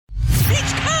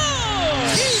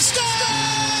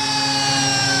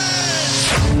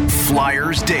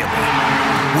Flyers Daily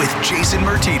with Jason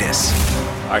Myrtetus.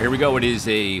 All right, here we go. It is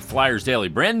a Flyers Daily,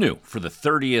 brand new for the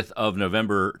 30th of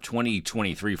November,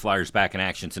 2023. Flyers back in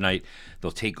action tonight.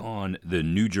 They'll take on the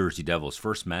New Jersey Devils.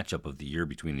 First matchup of the year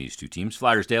between these two teams.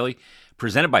 Flyers Daily,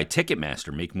 presented by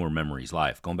Ticketmaster. Make more memories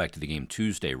live. Going back to the game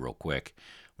Tuesday real quick,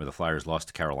 where the Flyers lost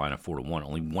to Carolina 4-1.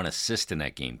 Only one assist in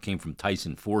that game came from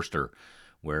Tyson Forster,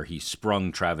 where he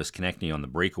sprung Travis Konechny on the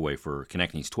breakaway for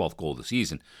Konechny's 12th goal of the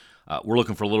season. We're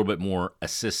looking for a little bit more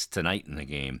assists tonight in the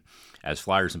game, as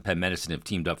Flyers and Penn Medicine have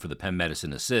teamed up for the Penn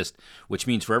Medicine assist, which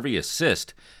means for every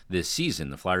assist this season,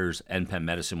 the Flyers and Penn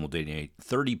Medicine will donate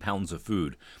 30 pounds of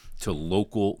food to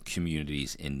local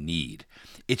communities in need.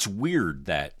 It's weird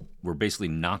that we're basically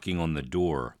knocking on the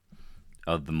door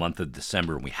of the month of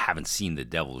December and we haven't seen the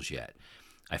Devils yet.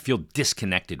 I feel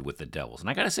disconnected with the Devils. And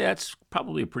I got to say, that's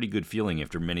probably a pretty good feeling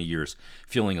after many years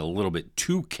feeling a little bit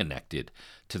too connected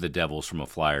to the Devils from a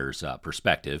Flyers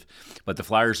perspective. But the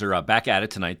Flyers are back at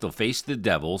it tonight. They'll face the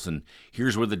Devils, and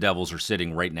here's where the Devils are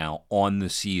sitting right now on the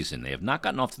season. They have not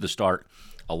gotten off to the start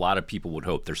a lot of people would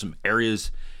hope. There's some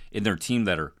areas in their team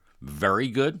that are very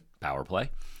good, power play.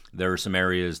 There are some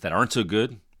areas that aren't so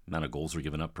good, amount of goals are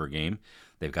given up per game.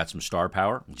 They've got some star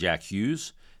power. Jack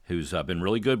Hughes, who's been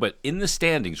really good. But in the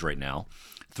standings right now,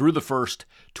 through the first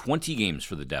 20 games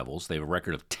for the Devils, they have a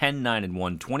record of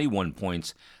 10-9-1, 21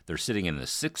 points. They're sitting in the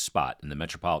 6th spot in the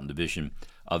Metropolitan Division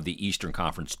of the Eastern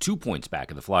Conference, 2 points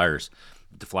back of the Flyers.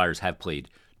 The Flyers have played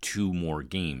 2 more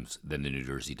games than the New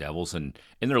Jersey Devils, and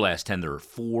in their last 10, they're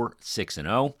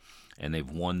 4-6-0, and they've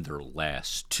won their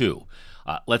last 2.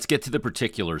 Let's get to the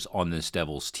particulars on this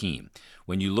Devils team.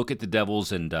 When you look at the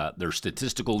Devils and their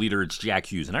statistical leader, it's Jack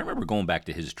Hughes. And I remember going back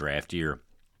to his draft year,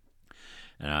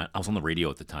 and I was on the radio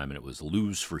at the time, and it was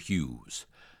lose for Hughes.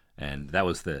 And that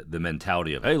was the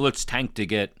mentality of, hey, let's tank to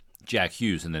get Jack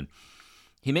Hughes. And then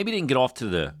he maybe didn't get off to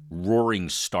the roaring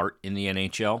start in the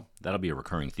NHL. That'll be a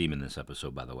recurring theme in this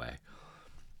episode, by the way,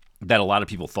 that a lot of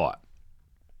people thought.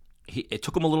 It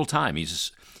took him a little time.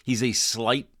 He's a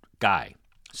slight guy,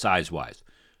 size-wise,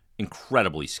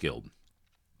 incredibly skilled.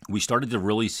 We started to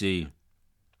really see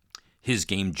his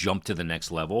game jump to the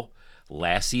next level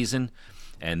last season,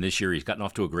 and this year he's gotten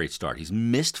off to a great start. He's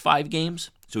missed 5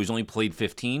 games, so he's only played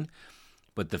 15,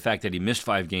 but the fact that he missed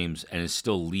 5 games and is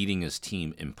still leading his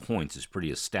team in points is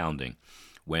pretty astounding.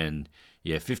 When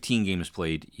you have 15 games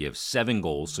played, you have 7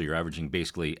 goals, so you're averaging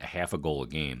basically a half a goal a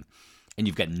game, and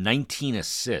you've got 19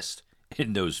 assists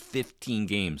in those 15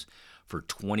 games for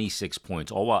 26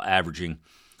 points, all while averaging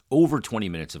over 20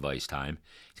 minutes of ice time.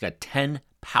 He's got 10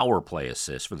 power play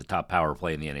assists for the top power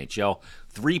play in the NHL,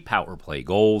 3 power play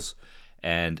goals,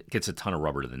 and gets a ton of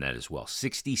rubber to the net as well.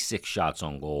 66 shots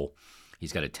on goal.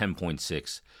 He's got a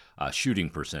 10.6 shooting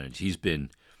percentage. He's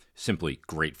been simply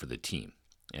great for the team,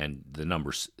 and the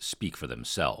numbers speak for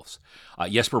themselves.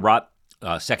 Jesper Bratt,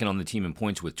 second on the team in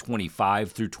points with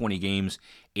 25 through 20 games,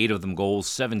 8 of them goals,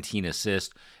 17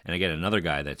 assists. And again, another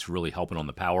guy that's really helping on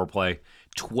the power play.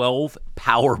 12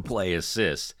 power play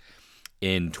assists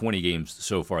in 20 games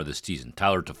so far this season.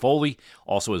 Tyler Toffoli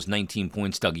also has 19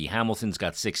 points. Dougie Hamilton's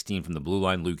got 16 from the blue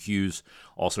line. Luke Hughes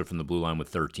also from the blue line with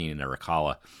 13. And Eric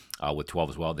Haula with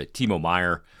 12 as well. That Timo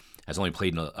Meier has only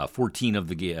played in 14 of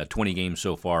the 20 games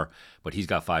so far, but he's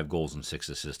got 5 goals and 6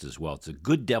 assists as well. It's a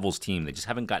good Devils team. They just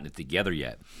haven't gotten it together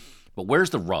yet. But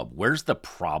where's the rub? Where's the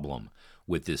problem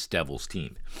with this Devils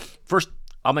team? First,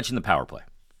 I'll mention the power play.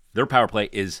 Their power play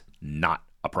is not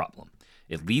a problem.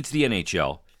 It leads the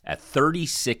NHL at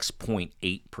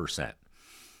 36.8%.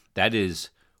 That is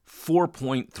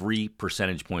 4.3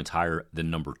 percentage points higher than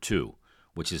number 2,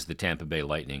 which is the Tampa Bay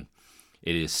Lightning.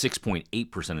 It is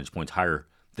 6.8 percentage points higher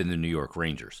than the New York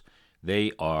Rangers.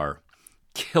 They are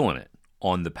killing it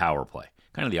on the power play,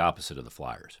 kind of the opposite of the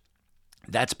Flyers.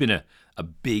 That's been a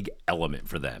big element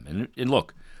for them. And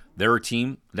look, they're a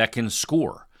team that can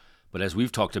score. But as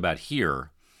we've talked about here,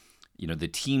 you know, the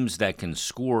teams that can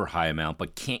score high amount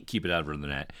but can't keep it out of the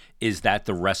net, is that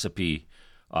the recipe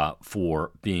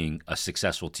for being a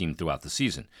successful team throughout the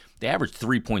season? They average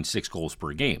 3.6 goals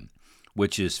per game,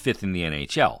 which is 5th in the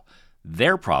NHL.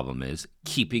 Their problem is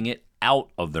keeping it out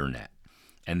of their net,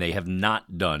 and they have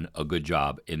not done a good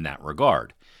job in that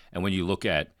regard. And when you look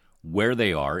at where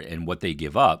they are and what they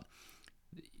give up,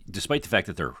 despite the fact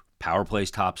that their power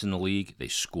plays tops in the league, they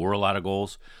score a lot of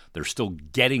goals, they're still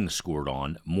getting scored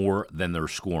on more than they're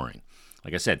scoring.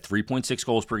 Like I said, 3.6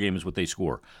 goals per game is what they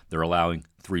score. They're allowing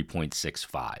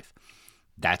 3.65.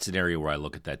 That's an area where I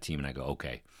look at that team and I go,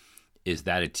 okay, is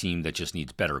that a team that just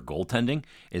needs better goaltending?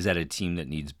 Is that a team that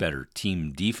needs better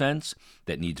team defense,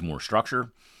 that needs more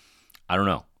structure? I don't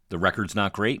know. The record's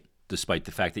not great, despite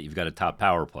the fact that you've got a top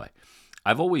power play.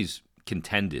 I've always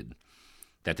contended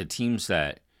that the teams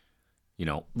that,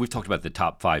 we've talked about the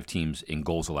top 5 teams in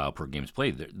goals allowed per games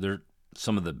played. They're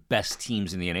some of the best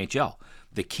teams in the NHL.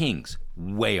 The Kings,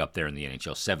 way up there in the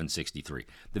NHL, 763.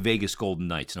 The Vegas Golden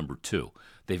Knights, number 2.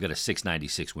 They've got a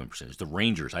 696 win percentage. The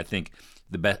Rangers, I think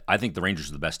the Rangers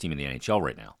are the best team in the NHL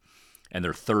right now, and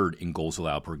they're 3rd in goals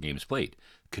allowed per games played.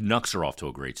 Canucks are off to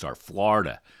a great start.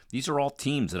 Florida. These are all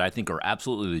teams that I think are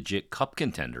absolutely legit cup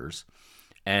contenders,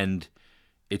 and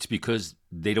it's because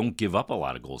they don't give up a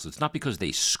lot of goals. It's not because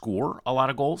they score a lot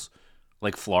of goals.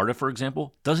 Like Florida, for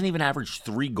example, doesn't even average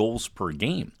 3 goals per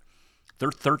game. They're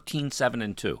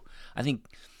 13-7-2. I think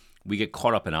we get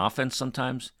caught up in offense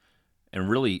sometimes, and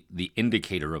really the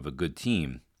indicator of a good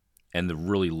team and the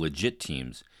really legit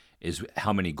teams is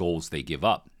how many goals they give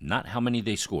up, not how many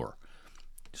they score.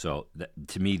 So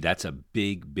to me, that's a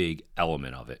big, big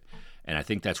element of it. And I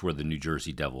think that's where the New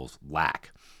Jersey Devils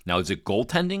lack. Now, is it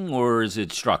goaltending or is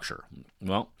it structure?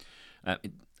 Well,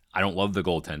 I don't love the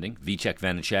goaltending. Vitek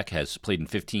Vanacek has played in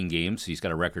 15 games. He's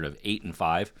got a record of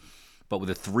 8-5, but with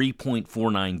a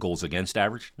 3.49 goals against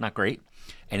average, not great,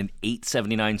 and an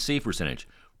 879 save percentage,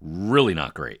 really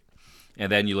not great.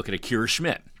 And then you look at Akira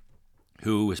Schmidt,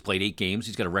 who has played 8 games.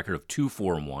 He's got a record of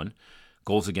 2-4-1,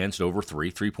 goals against over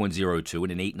 3.02,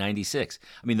 and an 896.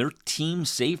 I mean, their team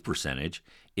save percentage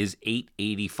is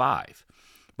 885.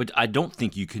 But I don't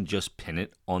think you can just pin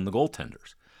it on the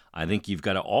goaltenders. I think you've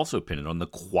got to also pin it on the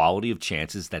quality of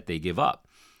chances that they give up.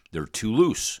 They're too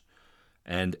loose,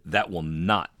 and that will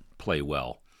not play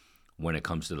well when it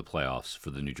comes to the playoffs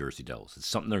for the New Jersey Devils. It's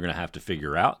something they're going to have to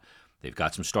figure out. They've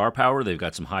got some star power. They've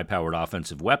got some high-powered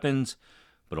offensive weapons,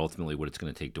 but ultimately what it's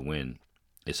going to take to win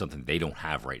is something they don't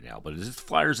have right now. But it's the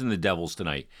Flyers and the Devils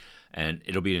tonight, and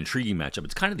it'll be an intriguing matchup.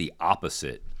 It's kind of the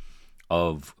opposite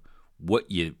of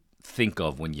what you think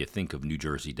of when you think of New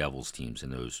Jersey Devils teams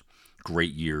in those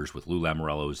great years with Lou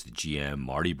Lamoriello as the GM,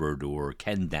 Marty Brodeur,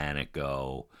 Ken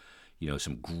Danico,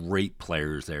 some great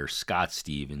players there, Scott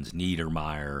Stevens,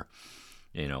 Niedermeyer,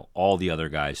 all the other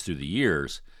guys through the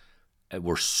years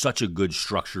were such a good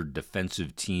structured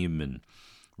defensive team, and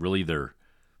really their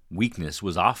weakness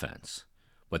was offense,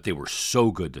 but they were so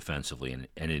good defensively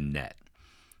and in net.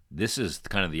 This is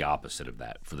kind of the opposite of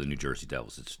that for the New Jersey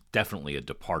Devils. It's definitely a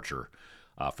departure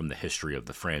from the history of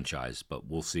the franchise, but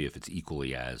we'll see if it's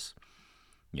equally as,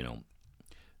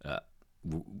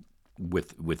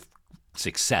 with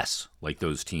success like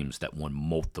those teams that won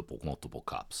multiple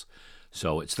cups.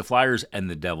 So it's the Flyers and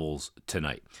the Devils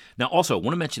tonight. Now, also, I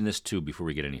want to mention this too before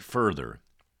we get any further.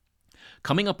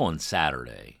 Coming up on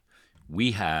Saturday,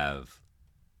 we have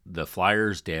the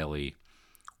Flyers Daily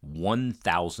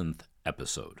 1000th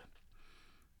episode.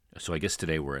 So I guess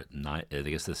today we're at 9. I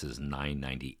guess this is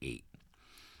 998.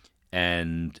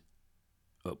 And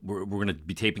we're going to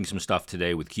be taping some stuff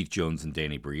today with Keith Jones and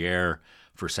Danny Briere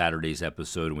for Saturday's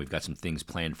episode, and we've got some things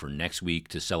planned for next week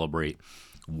to celebrate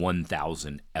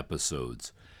 1,000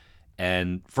 episodes.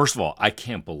 And first of all, I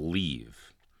can't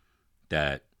believe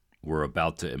that we're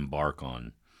about to embark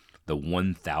on the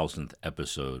 1,000th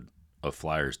episode of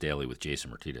Flyers Daily with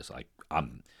Jason Myrtetus.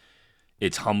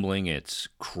 It's humbling. It's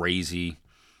crazy.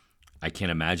 I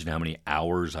can't imagine how many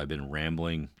hours I've been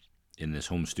rambling in this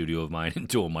home studio of mine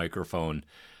into a microphone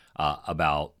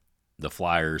about the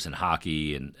Flyers and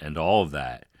hockey and all of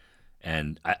that.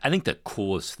 And I think the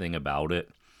coolest thing about it,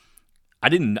 I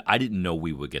didn't know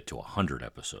we would get to 100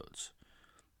 episodes.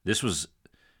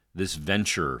 This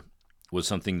venture was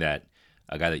something that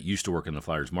a guy that used to work in the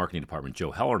Flyers marketing department,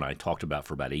 Joe Heller, and I talked about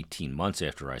for about 18 months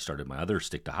after I started my other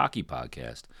Stick to Hockey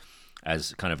podcast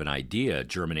as kind of an idea, a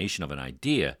germination of an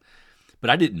idea. But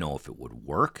I didn't know if it would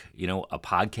work. A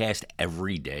podcast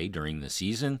every day during the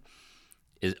season.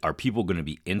 Are people going to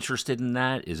be interested in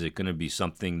that? Is it going to be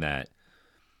something that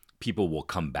people will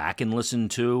come back and listen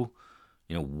to?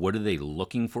 What are they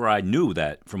looking for? I knew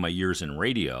that from my years in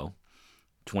radio,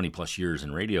 20 plus years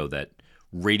in radio, that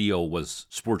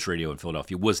sports radio in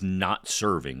Philadelphia was not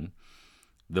serving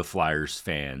the Flyers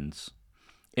fans'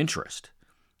 interest.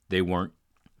 They weren't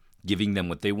giving them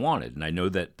what they wanted. And I know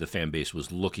that the fan base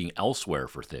was looking elsewhere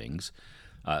for things,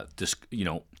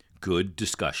 good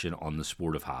discussion on the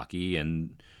sport of hockey.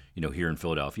 And, here in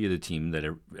Philadelphia, the team that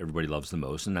everybody loves the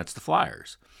most, and that's the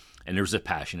Flyers. And there's a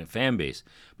passionate fan base.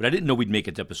 But I didn't know we'd make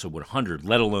it to episode 100,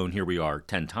 let alone here we are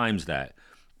 10 times that,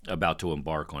 about to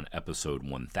embark on episode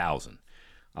 1000.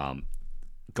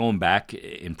 Going back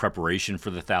in preparation for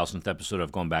the 1000th episode,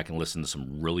 I've gone back and listened to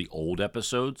some really old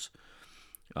episodes.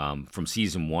 From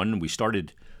season 1, we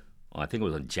started, I think it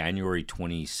was on January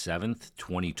 27th,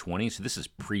 2020. So this is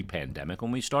pre-pandemic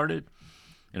when we started.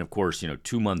 And of course,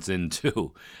 2 months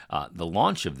into the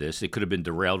launch of this, it could have been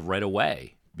derailed right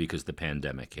away because the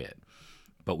pandemic hit.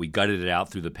 But we gutted it out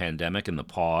through the pandemic and the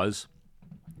pause,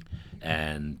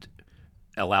 and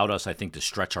allowed us, I think, to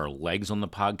stretch our legs on the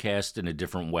podcast in a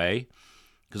different way.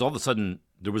 Because all of a sudden,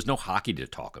 there was no hockey to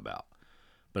talk about.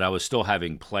 But I was still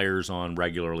having players on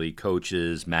regularly,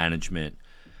 coaches, management,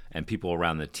 and people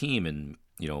around the team, and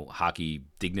hockey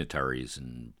dignitaries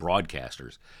and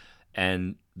broadcasters.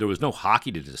 And there was no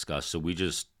hockey to discuss, so we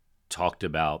just talked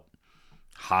about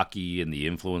hockey and the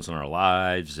influence on our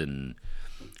lives, and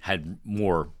had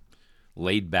more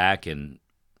laid back and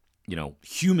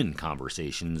human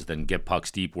conversations than get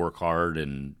pucks deep, work hard,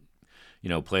 and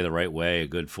play the right way, a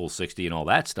good full 60 and all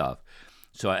that stuff.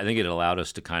 So I think it allowed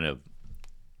us to kind of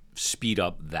speed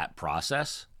up that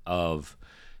process of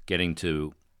getting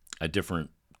to a different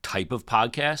type of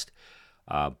podcast.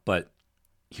 But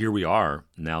here we are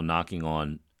now, knocking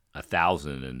on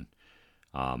 1,000,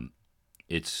 and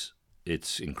it's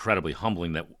incredibly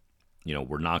humbling that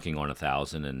we're knocking on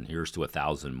 1,000, and here's to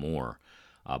 1,000 more.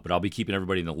 But I'll be keeping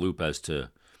everybody in the loop as to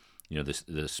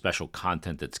the special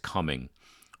content that's coming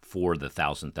for the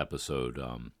 1,000th episode,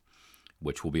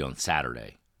 which will be on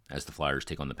Saturday, as the Flyers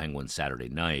take on the Penguins Saturday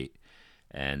night,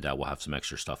 and we'll have some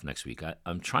extra stuff next week.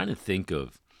 I'm trying to think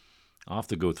of. I'll have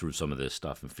to go through some of this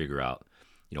stuff and figure out,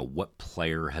 what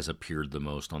player has appeared the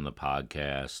most on the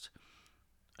podcast.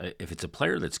 If it's a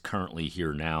player that's currently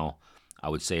here now, I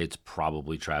would say it's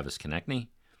probably Travis Konechny,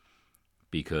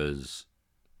 because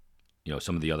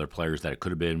some of the other players that it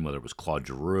could have been, whether it was Claude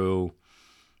Giroux,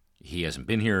 he hasn't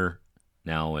been here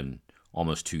now in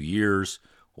almost 2 years,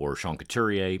 or Sean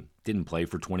Couturier didn't play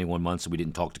for 21 months, so we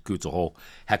didn't talk to Coots a whole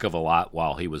heck of a lot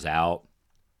while he was out.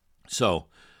 So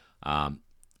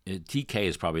TK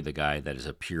is probably the guy that has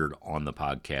appeared on the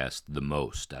podcast the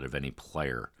most out of any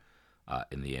player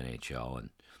in the NHL.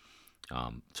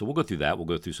 And so we'll go through that. We'll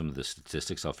go through some of the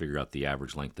statistics. I'll figure out the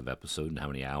average length of episode and how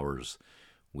many hours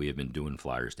we have been doing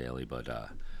Flyers Daily. But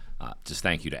just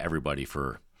thank you to everybody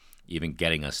for even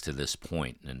getting us to this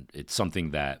point. And it's something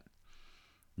that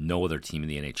no other team in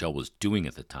the NHL was doing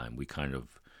at the time. We kind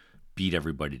of beat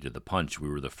everybody to the punch. We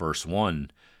were the first one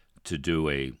to do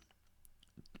a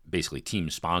basically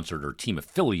team-sponsored or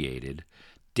team-affiliated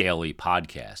daily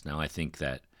podcast. Now, I think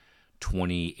that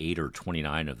 28 or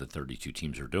 29 of the 32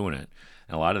 teams are doing it,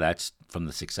 and a lot of that's from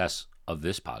the success of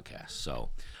this podcast. So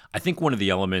I think one of the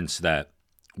elements that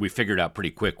we figured out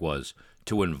pretty quick was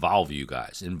to involve you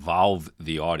guys, involve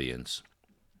the audience,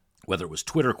 whether it was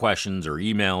Twitter questions or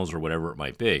emails or whatever it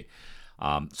might be.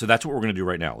 So that's what we're going to do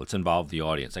right now. Let's involve the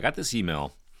audience. I got this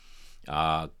email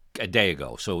a day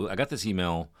ago. So I got this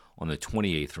email on the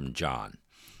 28th from John.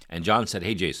 And John said,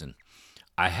 "Hey, Jason,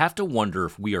 I have to wonder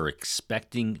if we are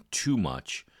expecting too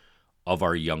much of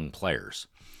our young players.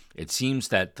 It seems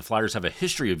that the Flyers have a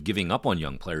history of giving up on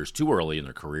young players too early in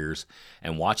their careers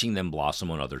and watching them blossom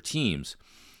on other teams.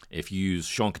 If you use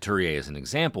Sean Couturier as an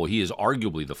example, he is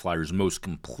arguably the Flyers' most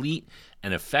complete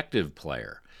and effective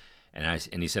player." And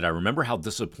he said, "I remember how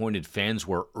disappointed fans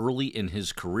were early in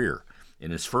his career. In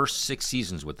his first 6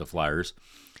 seasons with the Flyers,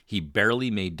 he barely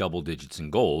made double digits in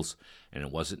goals, and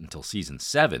it wasn't until season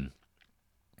 7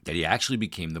 that he actually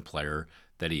became the player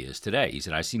that he is today." He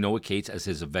said, "I see Noah Cates as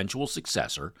his eventual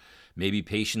successor. Maybe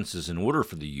patience is in order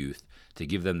for the youth to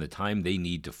give them the time they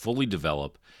need to fully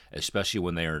develop, especially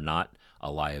when they are not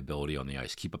a liability on the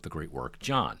ice. Keep up the great work,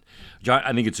 John." John,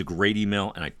 I think it's a great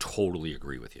email, and I totally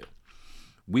agree with you.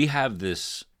 We have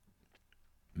this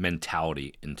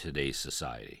mentality in today's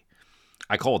society.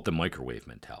 I call it the microwave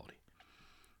mentality.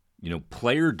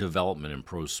 Player development in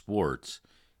pro sports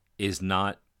is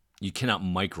not, you cannot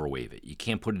microwave it. You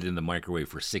can't put it in the microwave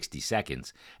for 60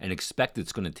 seconds and expect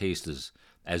it's going to taste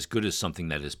as good as something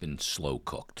that has been slow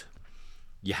cooked.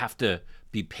 You have to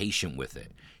be patient with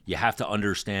it. You have to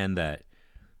understand that,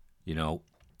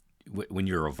 when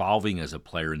you're evolving as a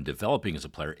player and developing as a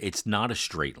player, it's not a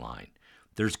straight line.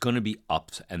 There's going to be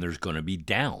ups and there's going to be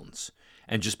downs.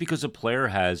 And just because a player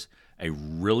has a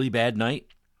really bad night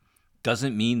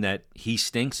doesn't mean that he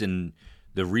stinks and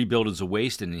the rebuild is a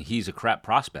waste and he's a crap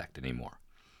prospect anymore.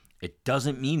 It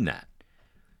doesn't mean that.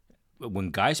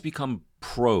 When guys become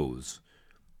pros,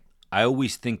 I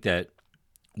always think that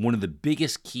one of the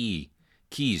biggest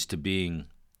keys to being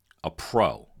a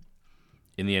pro,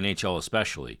 in the NHL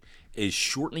especially, is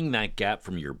shortening that gap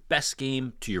from your best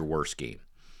game to your worst game.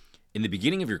 In the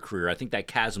beginning of your career, I think that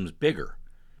chasm's bigger.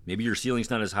 Maybe your ceiling's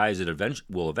not as high as it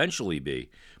will eventually be,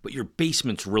 but your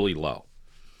basement's really low.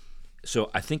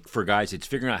 So I think for guys, it's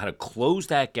figuring out how to close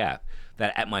that gap,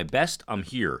 that at my best, I'm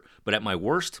here, but at my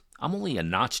worst, I'm only a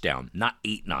notch down, not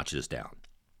 8 notches down.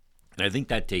 And I think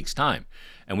that takes time.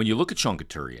 And when you look at Sean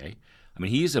Couturier, I mean,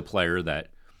 he is a player that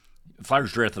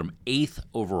Flyers drafted him 8th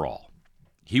overall.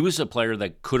 He was a player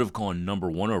that could have gone number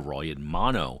 1 overall. He had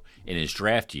mono in his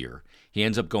draft year. He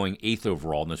ends up going 8th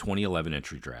overall in the 2011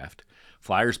 entry draft.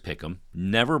 Flyers pick him.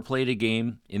 Never played a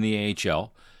game in the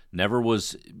AHL. Never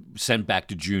was sent back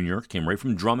to junior. Came right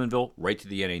from Drummondville, right to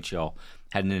the NHL.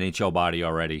 Had an NHL body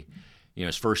already.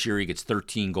 His first year he gets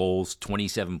 13 goals,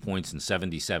 27 points in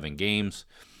 77 games.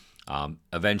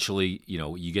 Eventually,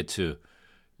 you get to,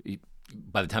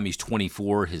 by the time he's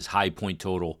 24, his high point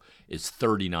total is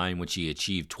 39, which he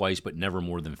achieved twice, but never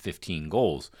more than 15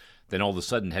 goals. Then all of a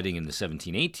sudden, heading into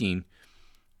 17-18,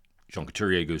 Sean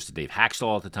Couturier goes to Dave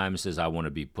Haxtell at the time and says, I want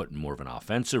to be put in more of an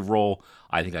offensive role.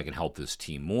 I think I can help this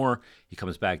team more. He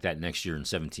comes back that next year in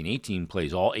 17-18,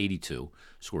 plays all 82,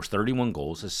 scores 31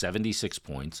 goals, has 76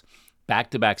 points,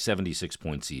 back-to-back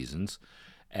 76-point seasons,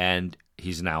 and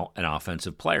he's now an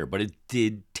offensive player. But it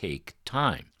did take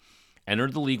time.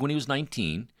 Entered the league when he was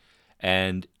 19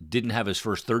 and didn't have his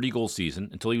first 30-goal season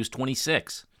until he was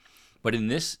 26. But in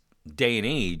this day and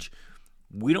age,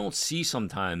 we don't see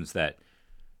sometimes that,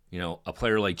 a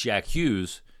player like Jack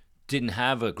Hughes didn't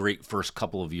have a great first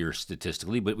couple of years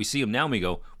statistically, but we see him now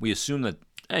and we assume that,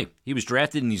 hey, he was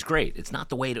drafted and he's great. It's not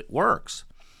the way it works.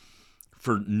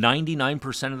 For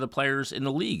 99% of the players in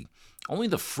the league, only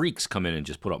the freaks come in and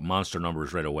just put up monster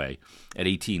numbers right away at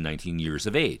 18, 19 years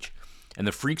of age. And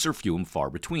the freaks are few and far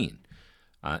between.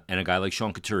 And a guy like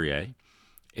Sean Couturier,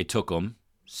 it took him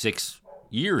 6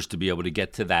 years to be able to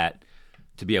get to that,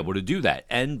 to be able to do that,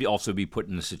 and also be put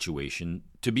in a situation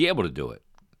to be able to do it.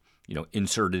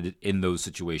 Inserted in those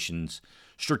situations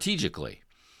strategically.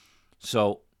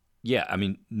 So, yeah, I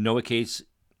mean, Noah Cates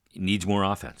needs more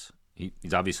offense.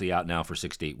 He's obviously out now for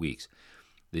 6 to 8 weeks.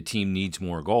 The team needs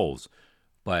more goals,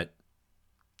 but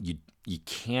you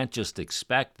can't just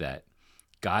expect that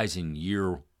guys in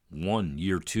year 1,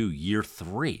 year 2, year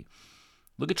 3.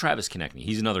 Look at Travis Konechny.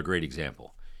 He's another great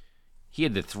example. He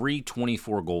had the 3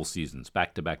 24-goal seasons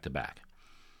back to back to back.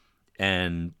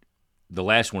 And the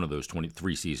last one of those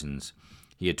 23 seasons,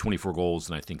 he had 24 goals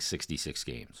in, I think, 66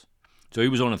 games. So he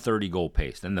was on a 30-goal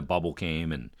pace. Then the bubble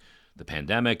came and the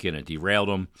pandemic, and it derailed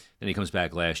him. Then he comes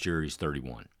back last year, he's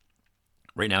 31.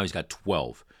 Right now he's got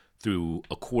 12 through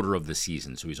a quarter of the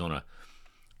season. So he's on a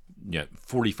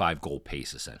 45-goal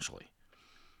pace, essentially.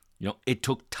 It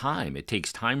took time. It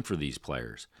takes time for these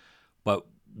players. But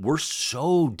we're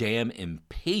so damn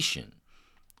impatient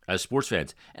as sports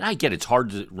fans. And I get it's hard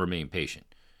to remain patient.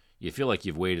 You feel like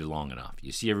you've waited long enough.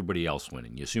 You see everybody else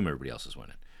winning. You assume everybody else is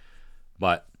winning.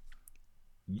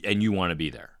 And you want to be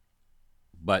there.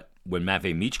 But when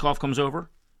Matvei Michkov comes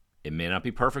over, it may not be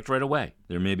perfect right away.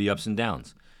 There may be ups and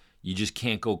downs. You just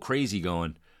can't go crazy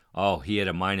going, oh, he had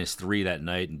a -3 that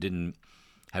night and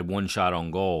had one shot on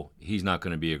goal. He's not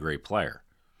going to be a great player.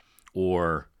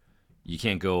 Or you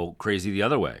can't go crazy the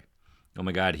other way. Oh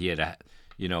my God, he had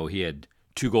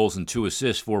 2 goals and 2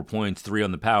 assists, 4 points, 3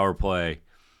 on the power play.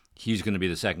 He's going to be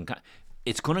the second.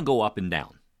 It's going to go up and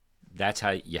down. That's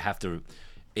how you have to.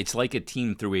 It's like a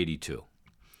team through 82.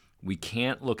 We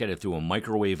can't look at it through a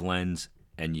microwave lens,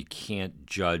 and you can't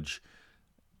judge.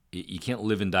 You can't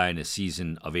live and die in a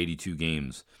season of 82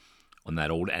 games on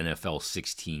that old NFL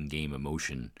 16-game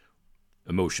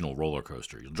emotional roller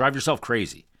coaster. You'll drive yourself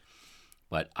crazy.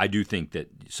 But I do think that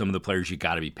some of the players you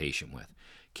got to be patient with.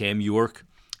 Cam York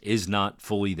is not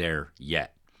fully there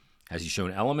yet. Has he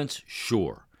shown elements?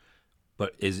 Sure.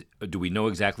 But do we know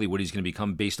exactly what he's going to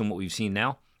become based on what we've seen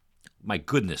now? My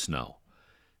goodness, no.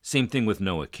 Same thing with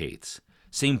Noah Cates.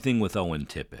 Same thing with Owen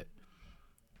Tippett.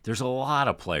 There's a lot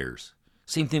of players.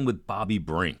 Same thing with Bobby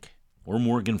Brink or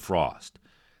Morgan Frost.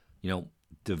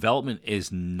 Development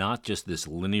is not just this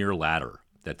linear ladder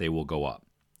that they will go up.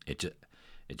 It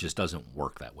just doesn't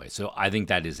work that way. So I think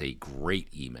that is a great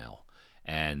email,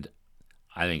 and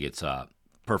I think it's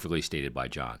perfectly stated by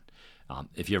John.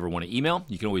 If you ever want to email,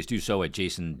 you can always do so at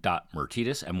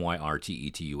jason.myrtetus,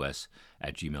 Myrtetus,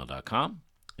 @gmail.com.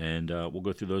 And we'll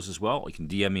go through those as well. You can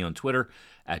DM me on Twitter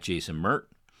at JasonMyrt,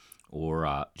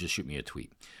 or just shoot me a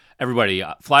tweet. Everybody,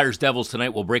 Flyers Devils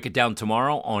tonight. We'll break it down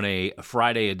tomorrow on a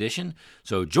Friday edition.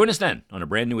 So join us then on a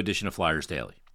brand new edition of Flyers Daily.